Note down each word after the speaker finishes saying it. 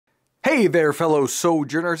Hey there, fellow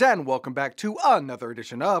sojourners, and welcome back to another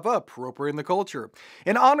edition of Appropriating the Culture.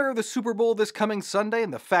 In honor of the Super Bowl this coming Sunday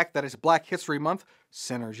and the fact that it's Black History Month,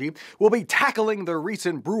 Synergy, we'll be tackling the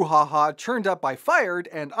recent brouhaha churned up by fired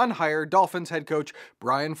and unhired Dolphins head coach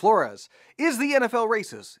Brian Flores. Is the NFL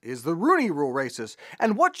racist? Is the Rooney Rule racist?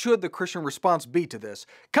 And what should the Christian response be to this?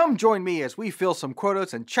 Come join me as we fill some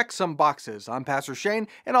quotas and check some boxes. I'm Pastor Shane,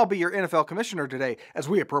 and I'll be your NFL commissioner today as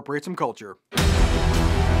we appropriate some culture.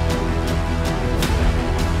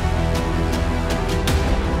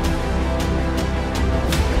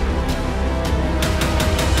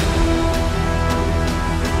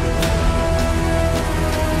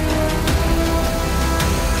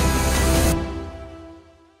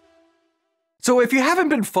 So if you haven't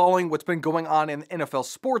been following what's been going on in NFL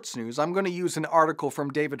sports news, I'm going to use an article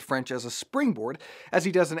from David French as a springboard, as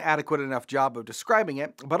he does an adequate enough job of describing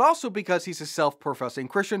it, but also because he's a self-professing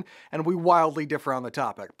Christian and we wildly differ on the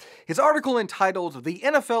topic. His article entitled, "The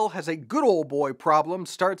NFL Has a Good Old Boy Problem"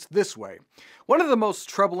 starts this way. One of the most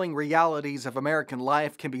troubling realities of American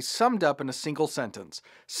life can be summed up in a single sentence.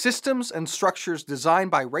 Systems and structures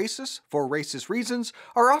designed by racists for racist reasons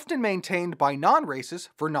are often maintained by non-racists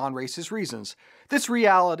for non-racist reasons. This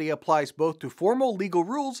reality applies both to formal legal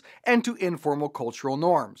rules and to informal cultural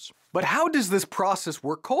norms. But how does this process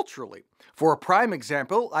work culturally? For a prime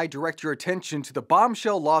example, I direct your attention to the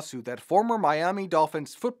bombshell lawsuit that former Miami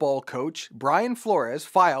Dolphins football coach Brian Flores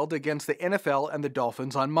filed against the NFL and the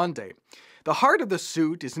Dolphins on Monday. The heart of the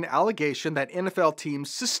suit is an allegation that NFL teams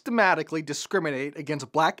systematically discriminate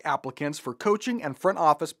against black applicants for coaching and front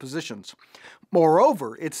office positions.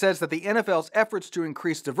 Moreover, it says that the NFL's efforts to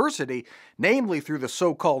increase diversity, namely through the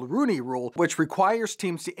so-called Rooney Rule, which requires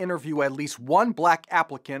teams to interview at least one black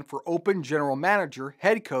applicant for open general manager,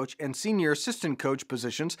 head coach, and senior assistant coach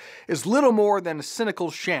positions, is little more than a cynical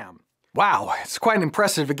sham. Wow, it's quite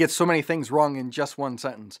impressive to get so many things wrong in just one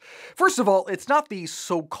sentence. First of all, it's not the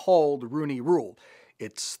so-called Rooney Rule.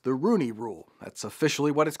 It's the Rooney Rule. That's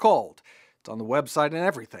officially what it's called. It's on the website and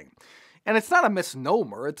everything. And it's not a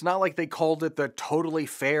misnomer. It's not like they called it the totally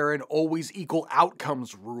fair and always equal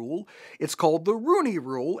outcomes rule. It's called the Rooney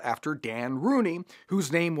Rule after Dan Rooney,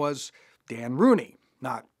 whose name was Dan Rooney,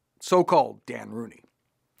 not so-called Dan Rooney.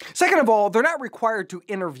 Second of all, they're not required to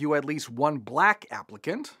interview at least one black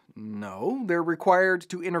applicant. No, they're required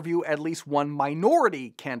to interview at least one minority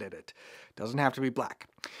candidate. Doesn't have to be black.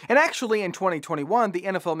 And actually, in 2021, the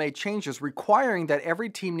NFL made changes requiring that every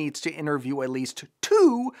team needs to interview at least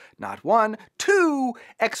two, not one, two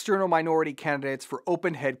external minority candidates for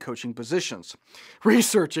open head coaching positions.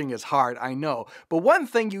 Researching is hard, I know, but one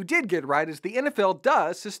thing you did get right is the NFL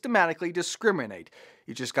does systematically discriminate.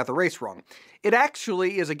 You just got the race wrong. It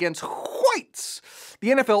actually is against whites. The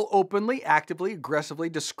NFL openly, actively, aggressively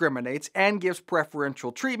discriminates and gives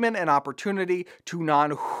preferential treatment and opportunity to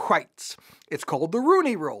non-whites. It's called the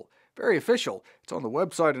Rooney Rule. Very official. It's on the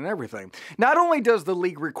website and everything. Not only does the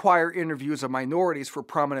league require interviews of minorities for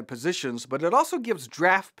prominent positions, but it also gives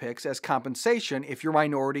draft picks as compensation if your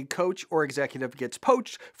minority coach or executive gets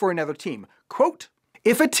poached for another team. Quote,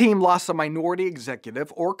 "If a team lost a minority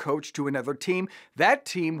executive or coach to another team, that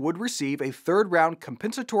team would receive a third-round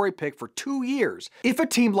compensatory pick for 2 years. If a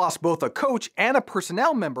team lost both a coach and a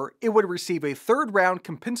personnel member, it would receive a third-round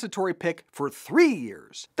compensatory pick for 3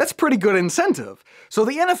 years. That's pretty good incentive. So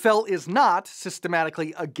the NFL is not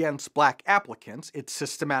systematically against black applicants, it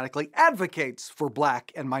systematically advocates for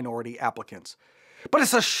black and minority applicants. But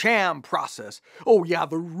it's a sham process. Oh yeah,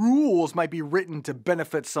 the rules might be written to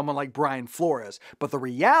benefit someone like Brian Flores, but the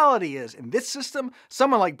reality is, in this system,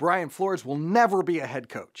 someone like Brian Flores will never be a head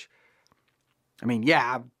coach. I mean,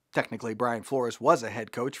 yeah, technically Brian Flores was a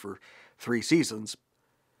head coach for 3 seasons.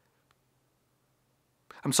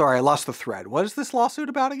 I'm sorry, I lost the thread. What is this lawsuit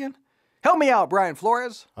about again? Help me out, Brian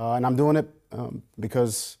Flores. And I'm doing it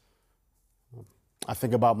because I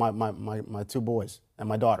think about my 2 boys and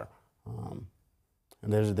my daughter.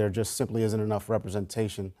 And there just simply isn't enough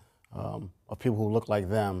representation of people who look like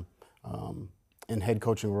them in head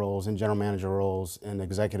coaching roles, in general manager roles, in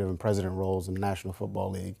executive and president roles in the National Football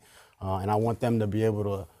League. And I want them to be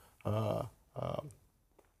able to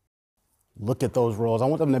look at those roles. I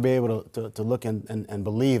want them to be able to look and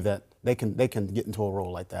believe that they can get into a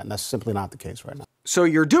role like that. And that's simply not the case right now. So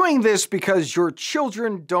you're doing this because your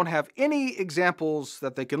children don't have any examples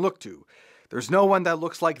that they can look to. There's no one that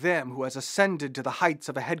looks like them who has ascended to the heights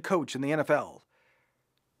of a head coach in the NFL.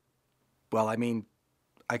 Well, I mean,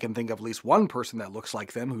 I can think of at least one person that looks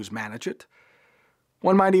like them who's managed it.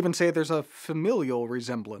 One might even say there's a familial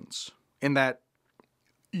resemblance in that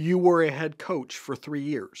you were a head coach for 3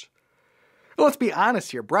 years. Well, let's be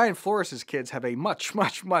honest here. Brian Flores' kids have a much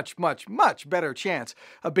better chance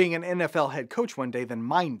of being an NFL head coach one day than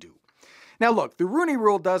mine do. Now look, the Rooney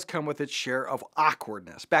Rule does come with its share of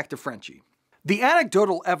awkwardness. Back to Frenchie. The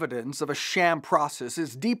anecdotal evidence of a sham process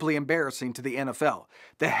is deeply embarrassing to the NFL.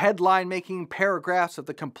 The headline-making paragraphs of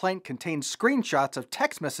the complaint contain screenshots of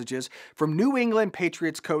text messages from New England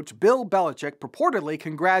Patriots coach Bill Belichick purportedly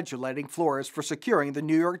congratulating Flores for securing the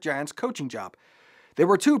New York Giants coaching job. There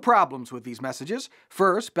were two problems with these messages.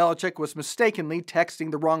 First, Belichick was mistakenly texting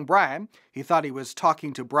the wrong Brian. He thought he was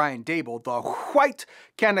talking to Brian Daboll, the white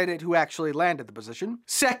candidate who actually landed the position.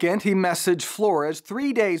 Second, he messaged Flores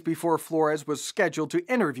 3 days before Flores was scheduled to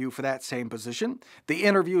interview for that same position. The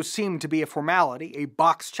interview seemed to be a formality, a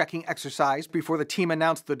box-checking exercise before the team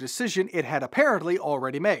announced the decision it had apparently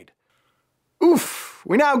already made. Oof!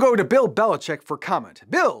 We now go to Bill Belichick for comment.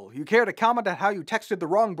 Bill, you care to comment on how you texted the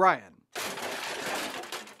wrong Brian?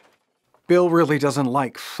 Bill really doesn't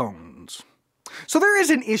like phones. So there is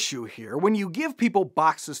an issue here. When you give people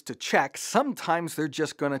boxes to check, sometimes they're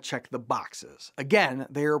just going to check the boxes. Again,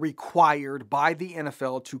 they are required by the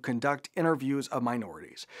NFL to conduct interviews of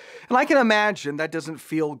minorities. And I can imagine that doesn't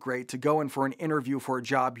feel great to go in for an interview for a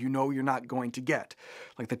job you know you're not going to get.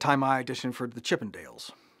 Like the time I auditioned for the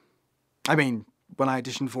Chippendales. I mean, when I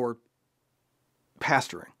auditioned for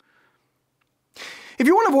pastoring. If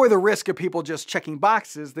you want to avoid the risk of people just checking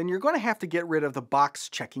boxes, then you're going to have to get rid of the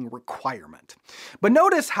box-checking requirement. But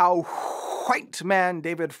notice how white man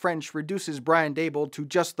David French reduces Brian Daboll to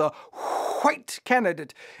just the white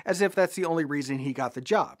candidate, as if that's the only reason he got the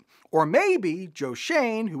job. Or maybe Joe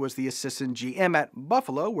Schoen, who was the assistant GM at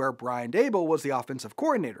Buffalo, where Brian Daboll was the offensive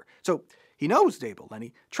coordinator. So he knows Daboll, and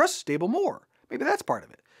he trusts Daboll more. Maybe that's part of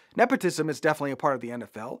it. Nepotism is definitely a part of the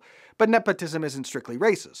NFL, but nepotism isn't strictly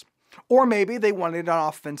racist. Or maybe they wanted an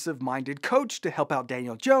offensive-minded coach to help out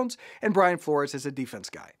Daniel Jones, and Brian Flores is a defense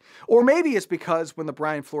guy. Or maybe it's because when the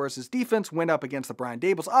Brian Flores' defense went up against the Brian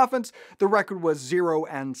Daboll's offense, the record was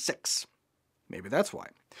 0-6. Maybe that's why.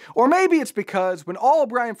 Or maybe it's because when all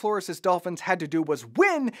Brian Flores' Dolphins had to do was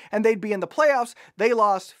win and they'd be in the playoffs, they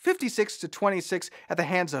lost 56-26 at the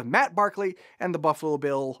hands of Matt Barkley and the Buffalo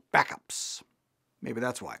Bill backups. Maybe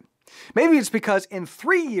that's why. Maybe it's because in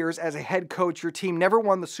 3 years as a head coach, your team never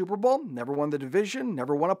won the Super Bowl, never won the division,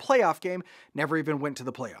 never won a playoff game, never even went to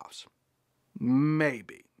the playoffs.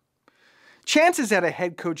 Maybe. Chances at a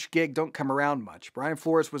head coach gig don't come around much. Brian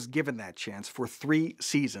Flores was given that chance for 3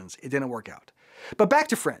 seasons. It didn't work out. But back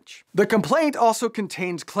to French. The complaint also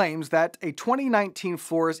contains claims that a 2019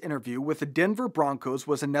 Flores interview with the Denver Broncos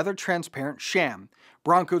was another transparent sham.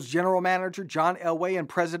 Broncos general manager John Elway and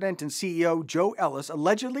president and CEO Joe Ellis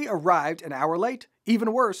allegedly arrived an hour late.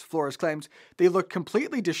 Even worse, Flores claims, they looked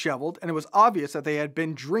completely disheveled and it was obvious that they had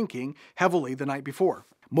been drinking heavily the night before.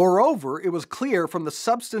 Moreover, it was clear from the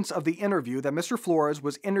substance of the interview that Mr. Flores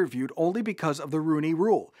was interviewed only because of the Rooney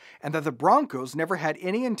Rule, and that the Broncos never had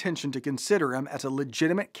any intention to consider him as a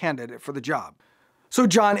legitimate candidate for the job. So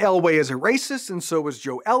John Elway is a racist, and so is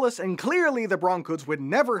Joe Ellis, and clearly the Broncos would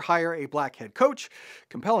never hire a black head coach.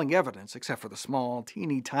 Compelling evidence, except for the small,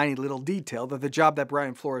 teeny tiny little detail that the job that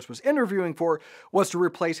Brian Flores was interviewing for was to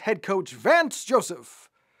replace head coach Vance Joseph,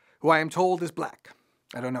 who I am told is black.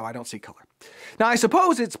 I don't know, I don't see color. Now, I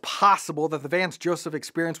suppose it's possible that the Vance Joseph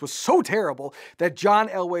experience was so terrible that John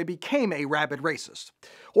Elway became a rabid racist.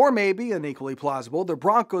 Or maybe, and equally plausible, the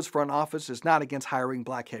Broncos front office is not against hiring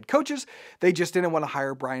black head coaches, they just didn't want to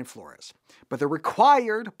hire Brian Flores. But they're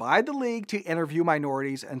required by the league to interview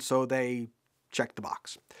minorities, and so they check the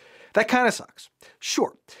box. That kind of sucks.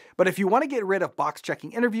 Sure, but if you want to get rid of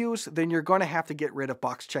box-checking interviews, then you're going to have to get rid of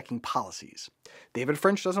box-checking policies. David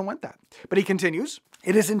French doesn't want that. But he continues,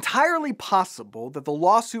 it is entirely possible that the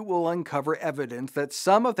lawsuit will uncover evidence that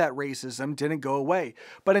some of that racism didn't go away,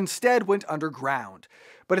 but instead went underground.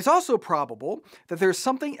 But it's also probable that there's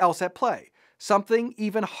something else at play. Something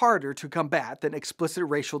even harder to combat than explicit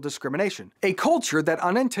racial discrimination. A culture that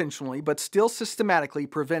unintentionally but still systematically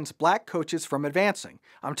prevents black coaches from advancing.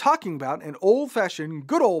 I'm talking about an old-fashioned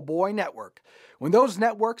good old boy network. When those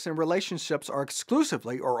networks and relationships are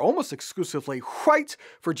exclusively or almost exclusively white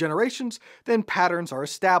for generations, then patterns are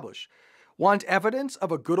established. Want evidence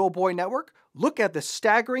of a good old boy network? Look at the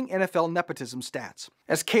staggering NFL nepotism stats.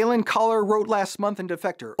 As Kalen Collar wrote last month in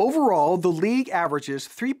Defector, overall, the league averages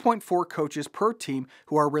 3.4 coaches per team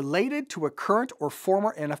who are related to a current or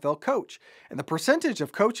former NFL coach. And the percentage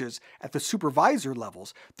of coaches at the supervisor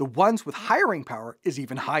levels, the ones with hiring power, is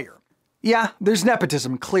even higher. Yeah, there's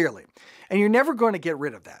nepotism, clearly. And you're never going to get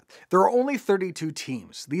rid of that. There are only 32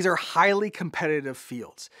 teams. These are highly competitive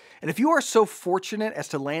fields. And if you are so fortunate as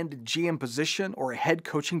to land a GM position or a head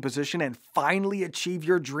coaching position and finally achieve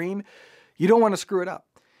your dream, you don't want to screw it up.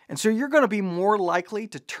 And so you're going to be more likely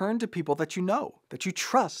to turn to people that you know, that you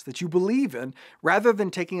trust, that you believe in, rather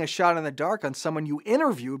than taking a shot in the dark on someone you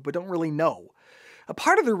interviewed but don't really know. A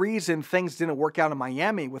part of the reason things didn't work out in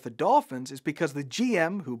Miami with the Dolphins is because the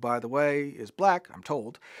GM, who by the way is black, I'm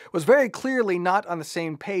told, was very clearly not on the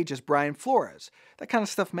same page as Brian Flores. That kind of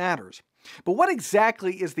stuff matters. But what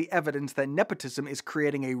exactly is the evidence that nepotism is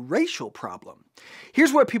creating a racial problem?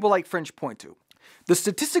 Here's what people like French point to. The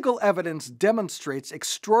statistical evidence demonstrates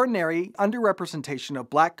extraordinary underrepresentation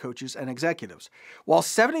of black coaches and executives. While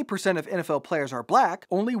 70% of NFL players are black,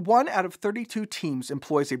 only 1 out of 32 teams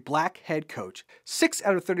employs a black head coach. 6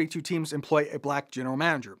 out of 32 teams employ a black general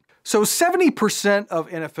manager. So 70% of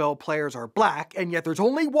NFL players are black, and yet there's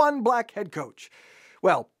only 1 black head coach.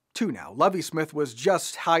 Well, 2 now. Lovie Smith was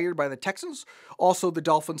just hired by the Texans. Also, the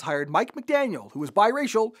Dolphins hired Mike McDaniel, who was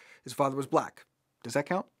biracial. His father was black. Does that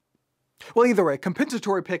count? Well, either way,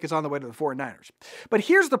 compensatory pick is on the way to the 49ers. But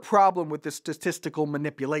here's the problem with this statistical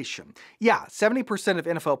manipulation. Yeah, 70% of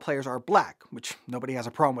NFL players are black, which nobody has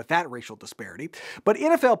a problem with that racial disparity, but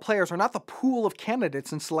NFL players are not the pool of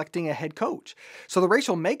candidates in selecting a head coach. So the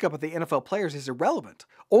racial makeup of the NFL players is irrelevant.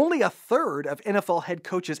 Only 1/3 of NFL head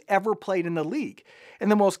coaches ever played in the league.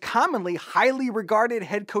 And the most commonly highly regarded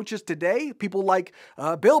head coaches today, people like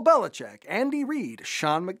Bill Belichick, Andy Reid,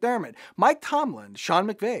 Sean McDermott, Mike Tomlin, Sean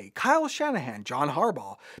McVay, Kyle Shanahan, John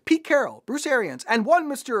Harbaugh, Pete Carroll, Bruce Arians, and one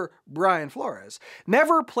Mr. Brian Flores,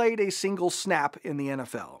 never played a single snap in the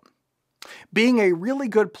NFL. Being a really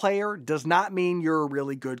good player does not mean you're a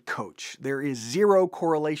really good coach. There is zero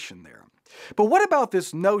correlation there. But what about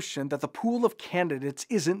this notion that the pool of candidates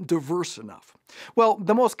isn't diverse enough? Well,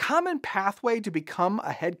 the most common pathway to become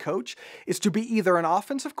a head coach is to be either an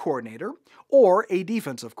offensive coordinator or a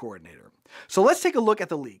defensive coordinator. So let's take a look at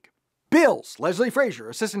the league. Bills, Leslie Frazier,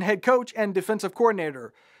 assistant head coach and defensive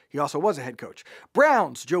coordinator. He also was a head coach.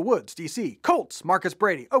 Browns, Joe Woods, DC. Colts, Marcus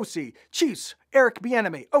Brady, OC. Chiefs, Eric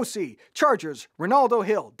Bieniemy, OC. Chargers, Ronaldo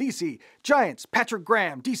Hill, DC. Giants, Patrick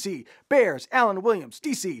Graham, DC. Bears, Alan Williams,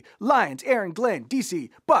 DC. Lions, Aaron Glenn, DC.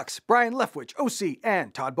 Bucks, Brian Leftwich, OC.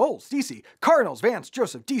 And Todd Bowles, DC. Cardinals, Vance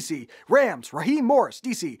Joseph, DC. Rams, Raheem Morris,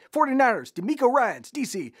 DC. 49ers, DeMeco Ryans,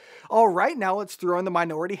 DC. All right, now let's throw in the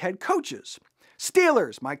minority head coaches.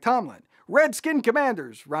 Steelers, Mike Tomlin. Redskin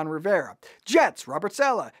Commanders, Ron Rivera. Jets, Robert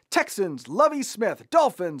Saleh. Texans, Lovie Smith.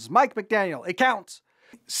 Dolphins, Mike McDaniel. It counts.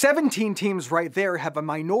 17 teams right there have a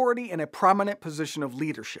minority in a prominent position of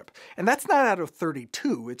leadership. And that's not out of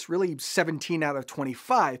 32, it's really 17 out of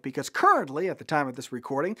 25, because currently, at the time of this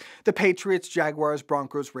recording, the Patriots, Jaguars,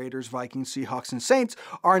 Broncos, Raiders, Vikings, Seahawks, and Saints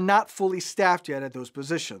are not fully staffed yet at those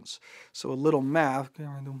positions. So a little math.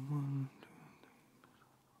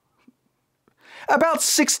 About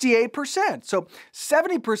 68%. So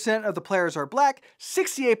 70% of the players are black,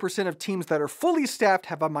 68% of teams that are fully staffed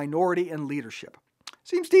have a minority in leadership.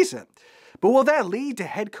 Seems decent. But will that lead to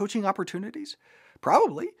head coaching opportunities?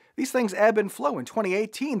 Probably. These things ebb and flow. In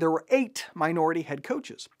 2018, there were 8 minority head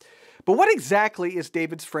coaches. But what exactly is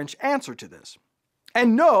David's French answer to this?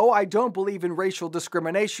 And no, I don't believe in racial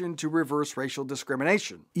discrimination to reverse racial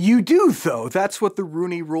discrimination. You do, though. That's what the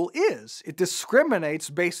Rooney Rule is. It discriminates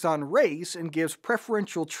based on race and gives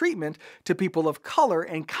preferential treatment to people of color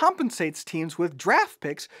and compensates teams with draft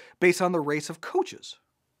picks based on the race of coaches.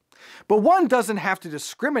 But one doesn't have to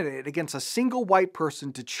discriminate against a single white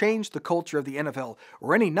person to change the culture of the NFL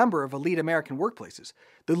or any number of elite American workplaces.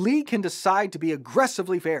 The league can decide to be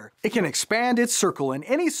aggressively fair. It can expand its circle, and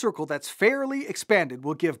any circle that's fairly expanded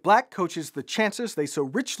will give black coaches the chances they so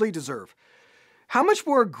richly deserve. How much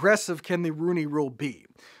more aggressive can the Rooney Rule be?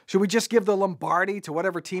 Should we just give the Lombardi to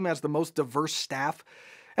whatever team has the most diverse staff?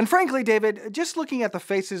 And frankly, David, just looking at the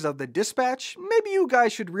faces of the Dispatch, maybe you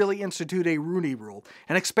guys should really institute a Rooney Rule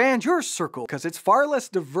and expand your circle, because it's far less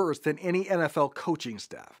diverse than any NFL coaching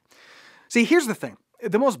staff. See, here's the thing.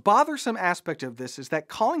 The most bothersome aspect of this is that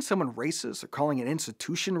calling someone racist or calling an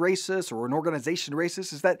institution racist or an organization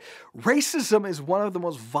racist is that racism is one of the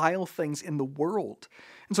most vile things in the world.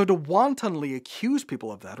 And so to wantonly accuse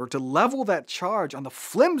people of that or to level that charge on the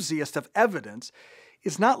flimsiest of evidence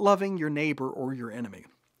is not loving your neighbor or your enemy.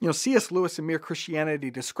 You know, C.S. Lewis in Mere Christianity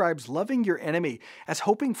describes loving your enemy as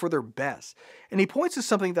hoping for their best, and he points to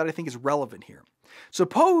something that I think is relevant here.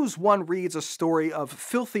 Suppose one reads a story of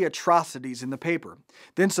filthy atrocities in the paper.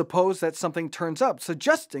 Then suppose that something turns up,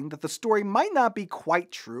 suggesting that the story might not be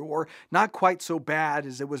quite true or not quite so bad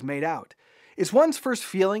as it was made out. Is one's first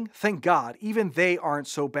feeling, thank God, even they aren't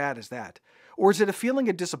so bad as that? Or is it a feeling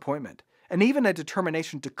of disappointment, and even a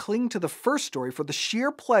determination to cling to the first story for the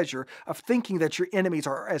sheer pleasure of thinking that your enemies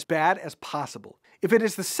are as bad as possible? If it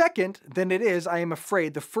is the second, then it is, I am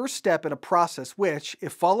afraid, the first step in a process which,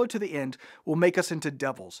 if followed to the end, will make us into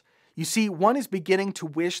devils. You see, one is beginning to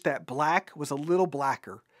wish that black was a little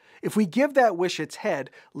blacker. If we give that wish its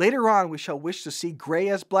head, later on we shall wish to see gray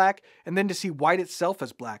as black, and then to see white itself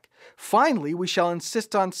as black. Finally, we shall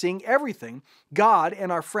insist on seeing everything, God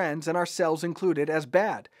and our friends and ourselves included, as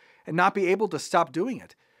bad, and not be able to stop doing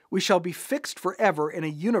it. We shall be fixed forever in a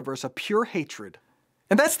universe of pure hatred.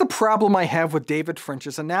 And that's the problem I have with David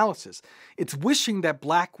French's analysis. It's wishing that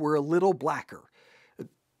black were a little blacker.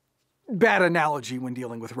 Bad analogy when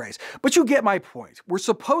dealing with race. But you get my point. We're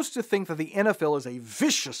supposed to think that the NFL is a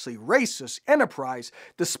viciously racist enterprise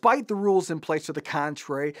despite the rules in place to the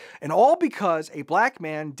contrary, and all because a black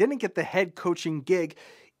man didn't get the head coaching gig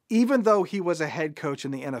even though he was a head coach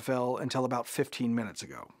in the NFL until about 15 minutes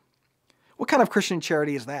ago. What kind of Christian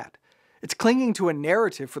charity is that? It's clinging to a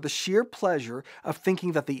narrative for the sheer pleasure of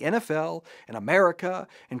thinking that the NFL and America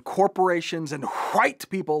and corporations and white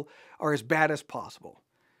people are as bad as possible.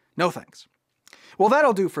 No thanks. Well,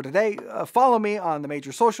 that'll do for today. Follow me on the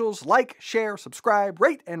major socials, like, share, subscribe,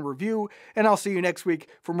 rate, and review, and I'll see you next week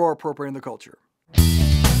for more Appropriating the Culture.